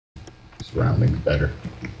Surroundings better.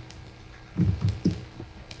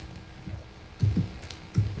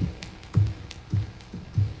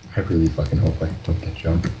 I really fucking hope I don't get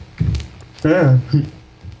jumped. Yeah.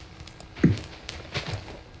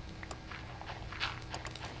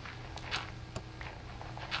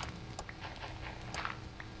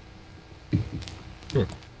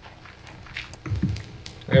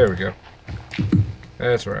 There we go.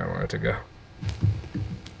 That's where I wanted to go.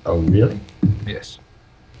 Oh, really? Yes.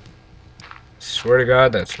 Swear to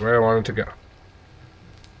God, that's where I wanted to go.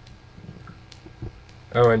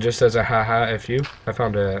 Oh, and just as a haha F you, I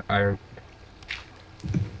found a iron.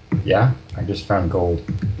 Yeah, I just found gold.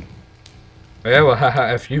 Oh, yeah, well, haha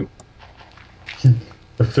F you.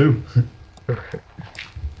 The foo.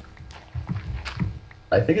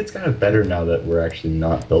 I think it's kind of better now that we're actually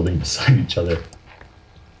not building beside each other.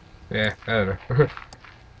 Yeah, I don't know.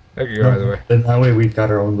 I could go either way. Then that way we've got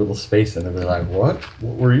our own little space and they'll be like, what?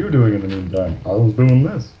 What were you doing in the meantime? I was doing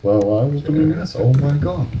this. Well, I was doing this. Oh my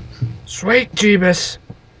god. Sweet Jeebus!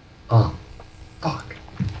 Oh, fuck.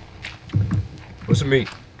 Was it me?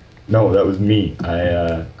 No, that was me.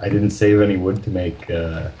 I didn't save any wood to make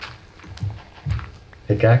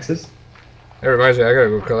pickaxes. That reminds me, I gotta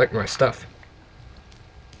go collect my stuff.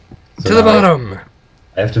 So To the now bottom!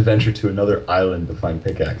 I have to venture to another island to find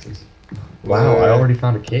pickaxes. Wow, I already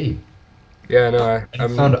found a cave. Yeah, no, I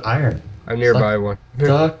found iron. I'm nearby one.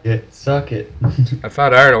 Suck it, suck it. I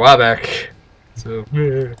found iron a while back. So,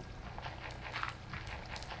 yeah.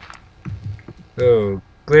 Oh,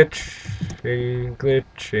 glitching,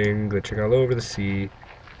 glitching all over the sea.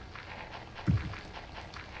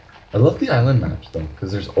 I love the island maps though,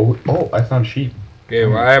 because there's oh, I found sheep. Okay,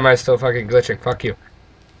 why am I still fucking glitching? Fuck you.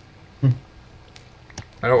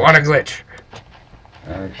 I don't want to glitch.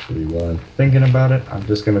 Actually, while I'm thinking about it, I'm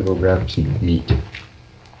just gonna go grab some meat.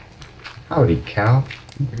 Howdy, cow.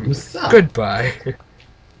 What's up? Goodbye.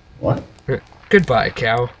 What? Goodbye,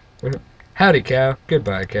 cow. Howdy, cow.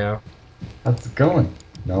 Goodbye, cow. How's it going?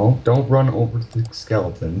 No, don't run over the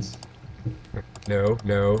skeletons. No,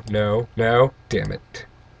 no, no, no. Damn it.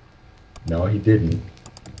 No, he didn't.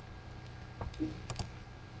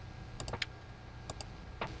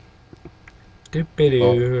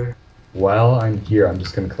 Doopy-doo. While I'm here, I'm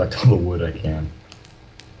just gonna collect all the wood I can.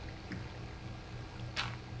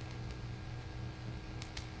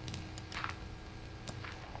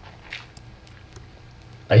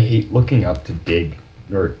 I hate looking up to dig,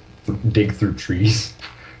 or dig through trees,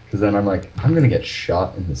 because then I'm like, I'm gonna get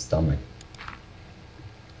shot in the stomach.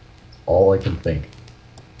 That's all I can think.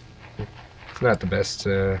 It's not the best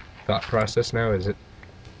thought process now, is it?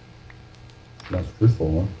 It's not the truthful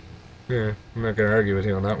one. Yeah, I'm not gonna argue with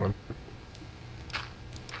you on that one.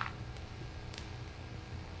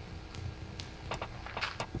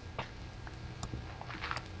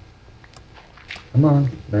 Come on,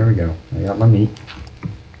 there we go. I got my meat.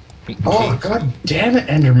 Oh, god damn it,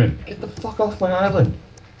 Enderman! Get the fuck off my island!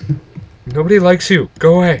 Nobody likes you.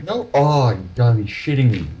 Go away. No! Oh, you gotta be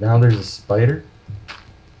shitting me. Now there's a spider?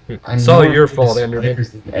 It's all your fault, Enderman.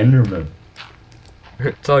 Enderman.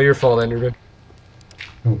 It's all your fault, Enderman.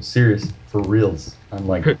 No, serious. For reals. I'm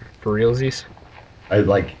like... For realsies. I,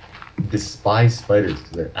 like, despise spiders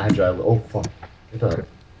because they're agile. Oh, fuck. Get up.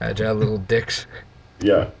 Agile little dicks.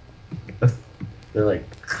 Yeah. They're like...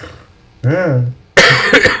 Ah.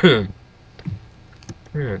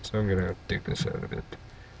 Alright, so I'm gonna dig this out a bit.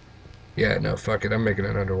 Yeah, no, fuck it. I'm making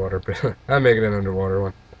an underwater. I'm making an underwater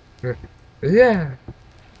one. Yeah.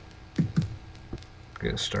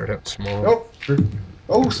 Gonna start out small. Oh,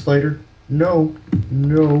 oh, spider. No.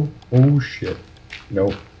 No. Oh, shit.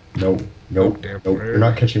 No. No. No. Oh, damn. No. You're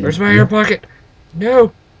not catching me. Where's my air pocket?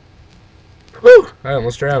 No. Whew! I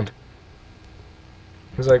almost drowned.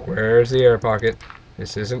 I was like, where's the air pocket?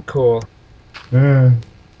 This isn't cool.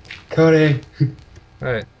 Cody.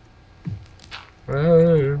 Alright. I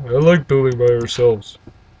like building by ourselves.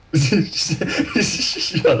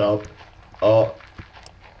 Shut up. Oh.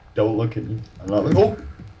 Don't look at me. I'm not like, oh.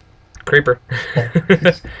 Creeper.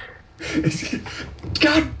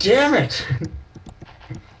 God damn it!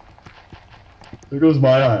 There goes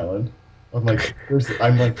my island. I'm like,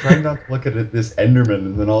 trying not to look at it, this Enderman,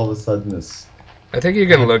 and then all of a sudden this. I think you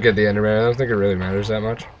can look at the Enderman. I don't think it really matters that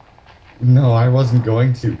much. No, I wasn't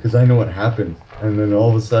going to, because I know what happened. And then all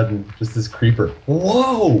of a sudden, just this creeper.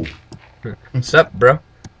 Whoa! Sup, bro?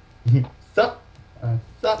 Sup?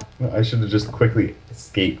 Sup? I should have just quickly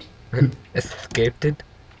escaped. Escaped it?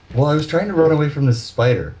 Well, I was trying to run away from this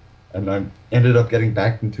spider, and I ended up getting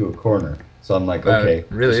backed into a corner. So I'm like, okay.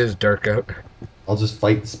 It really is dark out. I'll just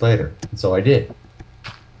fight the spider. And so I did.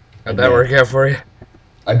 How'd that work out for you?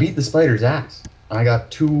 I beat the spider's ass. I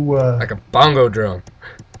got two. Like a bongo drum.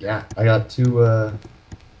 Yeah, I got two. What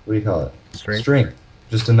do you call it? String.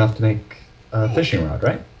 Just enough to make a fishing rod,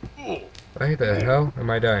 right? Why the hell am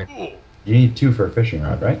I dying? You need two for a fishing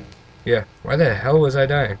rod, right? Yeah. Why the hell was I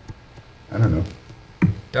dying? I don't know.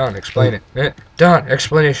 Don, explain it. Don,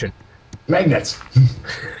 explanation. Magnets.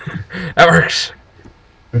 That works.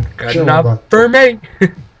 Good Chill, enough bro. for me.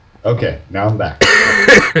 Okay, now I'm back.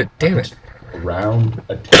 Damn it. Round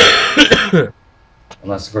attack.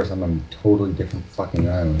 Unless, of course, I'm on a totally different fucking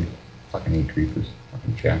island. Fucking hate creepers.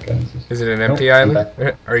 Fucking jackasses. Is it an empty Nope, I'm island?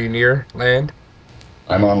 back. Are you near land?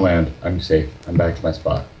 I'm on land. I'm safe. I'm back to my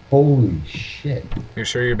spot. Holy shit. You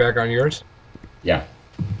sure you're back on yours? Yeah.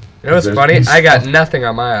 You know what's There's funny? been I got stuff- nothing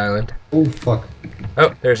on my island. Oh, fuck.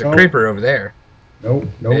 Oh, there's a No. creeper over there. Nope,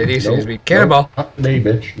 nope, It seems nope, to be cannonball. nope. Not today,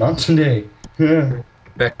 bitch. Not today. Yeah.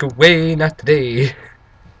 Back away, not today.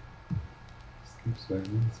 Keep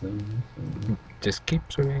swimming, swimming, swimming. Just keep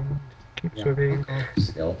swimming. Keep Yeah, swimming. fuck off,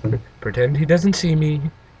 skeleton. Pretend he doesn't see me.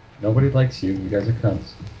 Nobody likes you. You guys are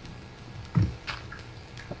cunts.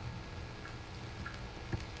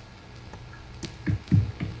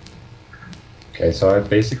 Okay, so I've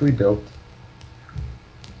basically built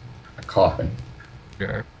a coffin.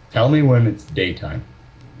 Yeah. Tell me when it's daytime.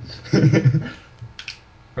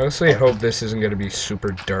 Honestly, I hope this isn't going to be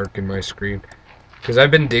super dark in my screen. Because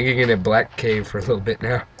I've been digging in a black cave for a little bit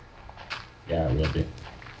now. Yeah, it will be.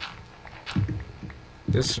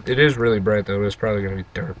 It is really bright though, it's probably going to be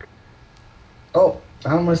dark. Oh,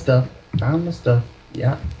 found my stuff. Found my stuff.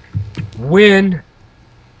 Yeah. Win!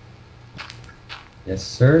 Yes,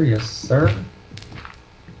 sir. Yes, sir.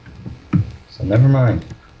 So never mind.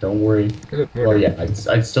 Don't worry. Well, yeah,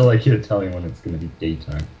 I'd still like you to tell me when it's going to be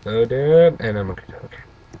daytime. Load up, and I'm okay.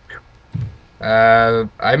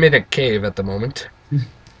 I'm in a cave at the moment.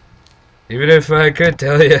 Even if I could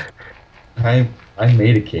tell you. I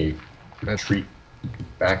made a cave. That's Treat.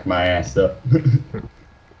 Back my ass up.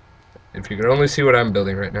 If you could only see what I'm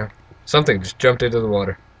building right now. Something just jumped into the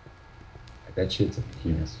water. I bet you it's a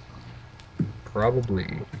penis. Probably.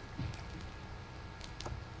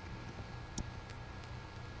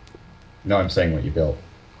 No, I'm saying what you built.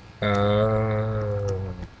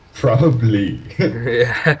 Probably.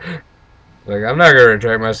 Yeah. Like, I'm not gonna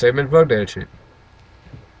retract my statement. Fuck that shit.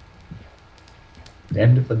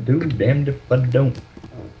 Damned if I do, damned if I don't.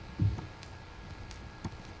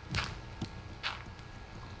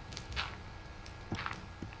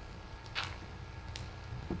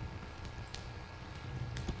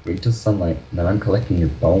 Wait till sunlight, then I'm collecting your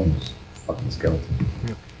bones, fucking skeleton.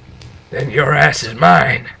 Then your ass is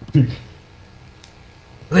mine.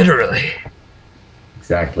 Literally.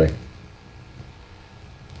 Exactly.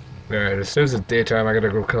 Alright, as soon as it's daytime, I gotta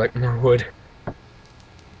go collect more wood.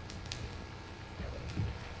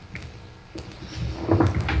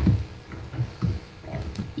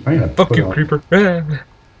 I'm gonna Fuck put you, on- creeper.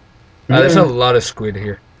 There's a lot of squid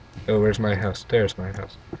here. Oh, where's my house? There's my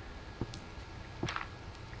house.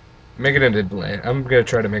 Make it an Atlantis. I'm gonna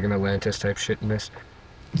try to make an Atlantis type shit in this.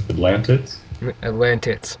 Atlantis?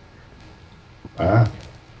 Atlantis. Ah,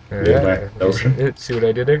 the Atlantic Ocean? See what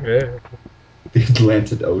I did there? The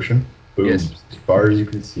Atlantic Ocean? Boobs, Yes. as far as you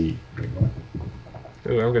can see. Wait,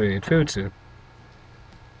 what? Ooh, I'm gonna need food soon.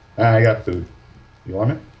 Ah, I got food. You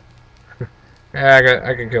want it?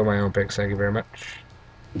 I can kill my own pigs, thank you very much.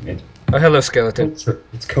 It's, Oh, hello, skeleton.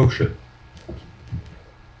 it's kosher.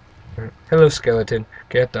 Hello, skeleton.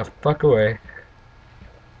 Get the fuck away.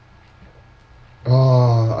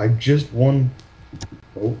 Oh, I just won.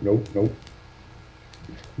 Nope, nope, nope.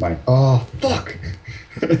 Mine. Oh, fuck!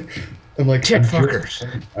 I'm like, Tit fuckers.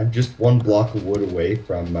 I'm just one block of wood away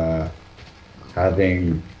from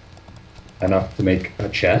having enough to make a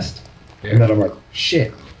chest. Yeah. And then I'm like,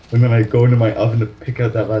 shit. And then I go into my oven to pick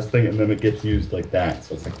out that last thing, and then it gets used like that.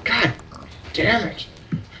 So it's like, God damn it!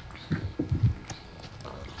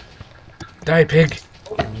 Die, pig.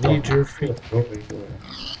 Need your feet.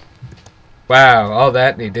 Wow, all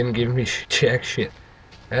that and he didn't give me jack shit.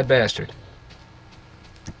 That bastard.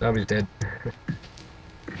 Zombie's dead.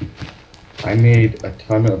 I made a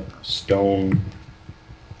ton of stone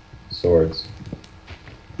swords.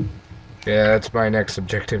 Yeah, that's my next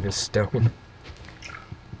objective is stone.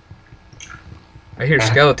 I hear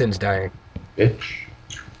skeletons dying. Bitch.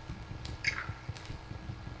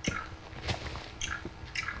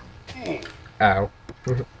 Ow.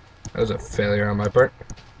 That was a failure on my part.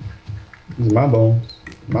 These are my bones.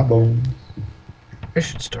 My bones. I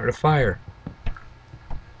should start a fire.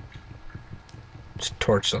 Just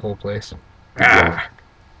torch the whole place. Ah!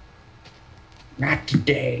 Not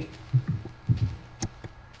today.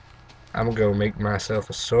 I'm gonna go make myself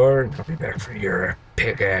a sword, and I'll be back for your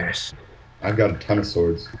pig ass. I've got a ton of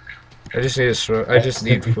swords. I just need a sword. I just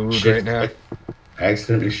need food right now. I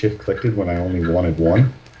accidentally shift clicked when I only wanted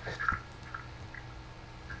one.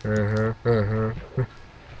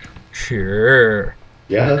 Sure.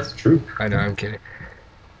 Yeah, that's true. I know, I'm kidding.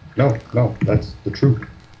 No, that's the truth.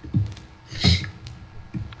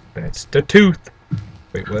 That's the tooth.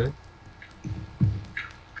 Wait, what?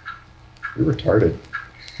 You're retarded.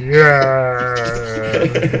 Yeah.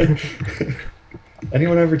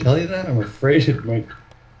 Anyone ever tell you that? I'm afraid it might.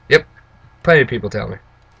 Yep. Plenty of people tell me.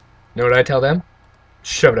 Know what I tell them?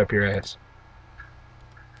 Shove it up your ass.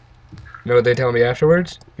 Know what they tell me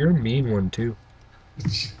afterwards? You're a mean one, too.